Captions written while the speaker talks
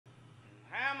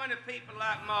many people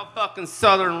like motherfucking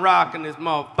Southern rock and this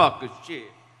motherfucker shit?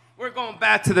 We're going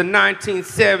back to the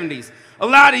 1970s. A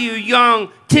lot of you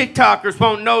young TikTokers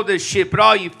won't know this shit, but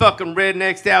all you fucking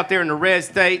rednecks out there in the red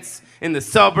states, in the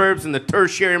suburbs, in the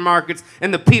tertiary markets,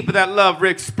 and the people that love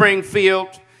Rick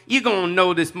Springfield, you gonna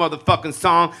know this motherfucking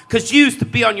song, because you used to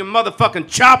be on your motherfucking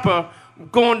chopper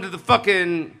going to the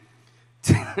fucking,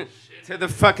 to the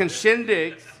fucking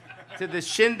shindigs,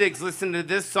 listening to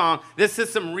this song. This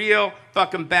is some real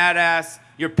fucking badass.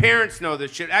 Your parents know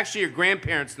this shit. Actually, your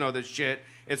grandparents know this shit.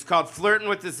 It's called Flirtin'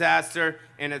 with Disaster,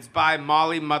 and it's by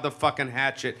Molly motherfucking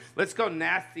Hatchet. Let's go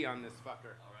nasty on this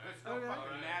fucker. Let's go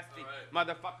fucking nasty.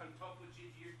 Motherfucking Topo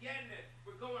Gigi, you're getting it.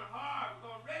 We're going hard. We're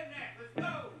going redneck. Let's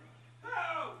go.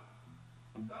 Go.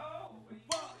 Go.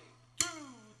 1, 2,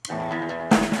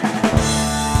 3.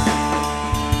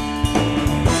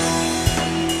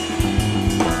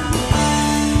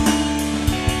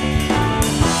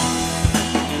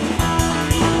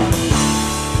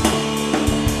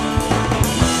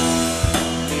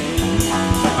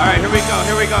 All right, here we go,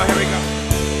 here we go, here we go.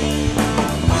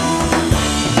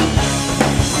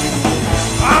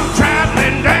 I'm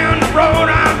traveling down the road,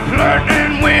 I'm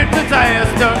flirting with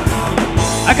disaster.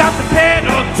 I got the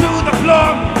pedal to the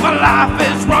floor, my life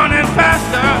is running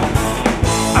faster.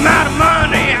 I'm out of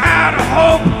money, out of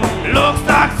hope, looks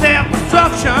like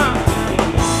self-destruction.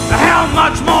 How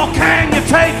much more can you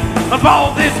take of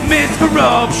all this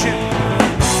miscorruption?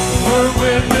 Flirt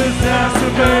with disaster,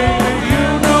 baby,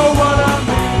 you know what I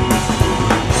mean.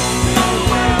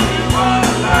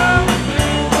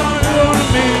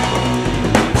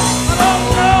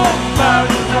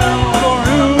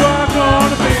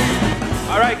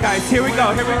 All right, guys, here we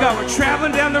go, here we go. We're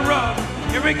traveling down the road.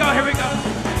 Here we go, here we go.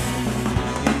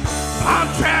 I'm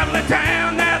traveling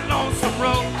down that lonesome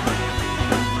road.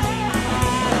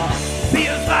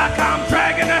 Feels like I'm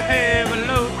dragging a heavy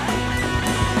load.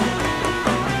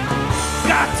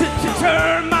 Got to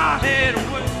turn my head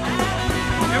away.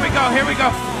 Here we go, here we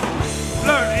go.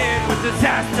 Flirting with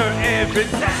disaster every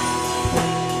day.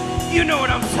 You know what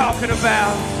I'm talking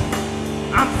about.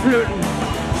 I'm flirting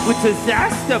with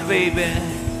disaster, baby.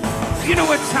 You know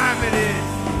what time it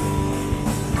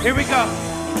is. Here we go.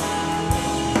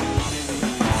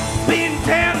 Been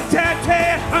down to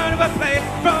town, hunting my play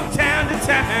from town to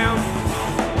town.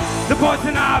 The boys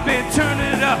and I've been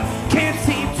turning it up, can't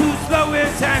seem to slow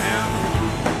it down.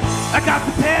 I got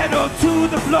the pedal to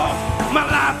the floor, my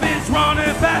life is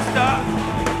running faster.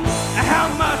 How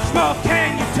much more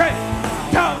can you take?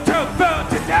 Don't go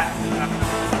to that.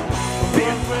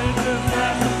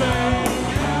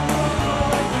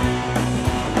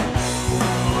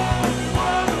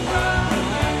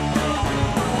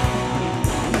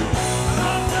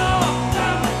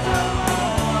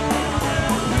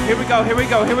 Here we go, here we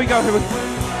go, here we go, here we go.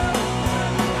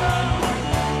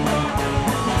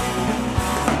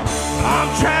 I'm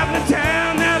traveling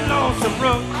down that lonesome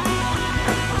road.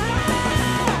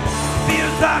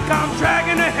 Feels like I'm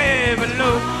dragging a heavy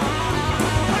load.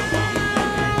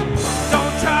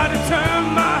 Don't try to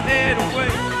turn my head away.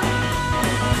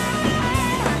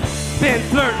 Been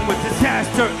flirting with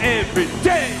disaster every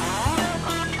day.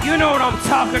 You know what I'm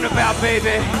talking about,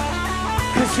 baby.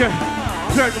 Cause you're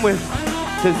flirting with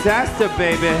disaster,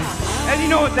 baby. And you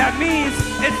know what that means?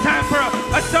 It's time for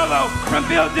a solo from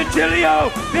Bill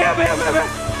DiGilio. Yeah,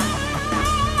 baby.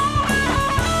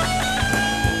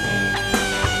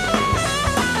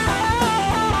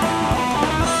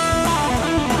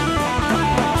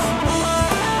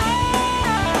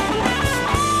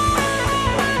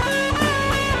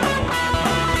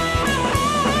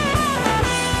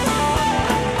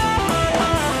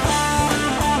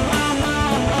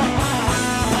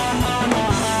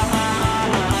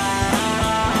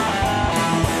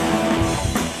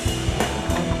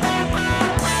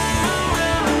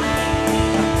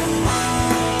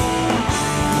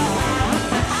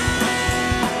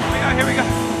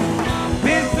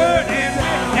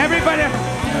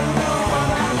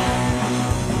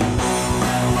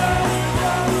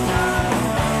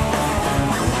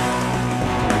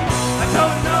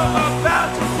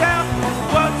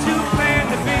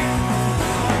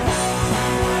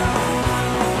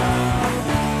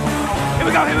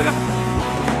 Here we go.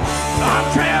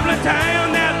 I'm traveling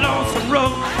down that lonesome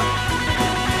road.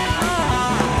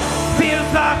 Feels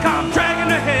like I'm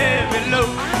dragging a heavy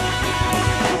load.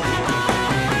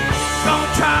 Don't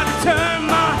try to turn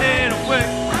my head away.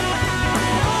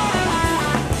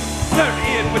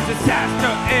 Flirting with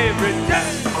disaster every day.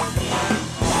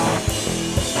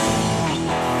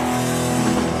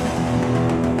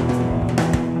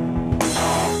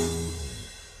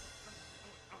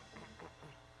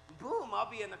 I'll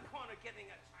be in the corner getting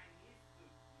a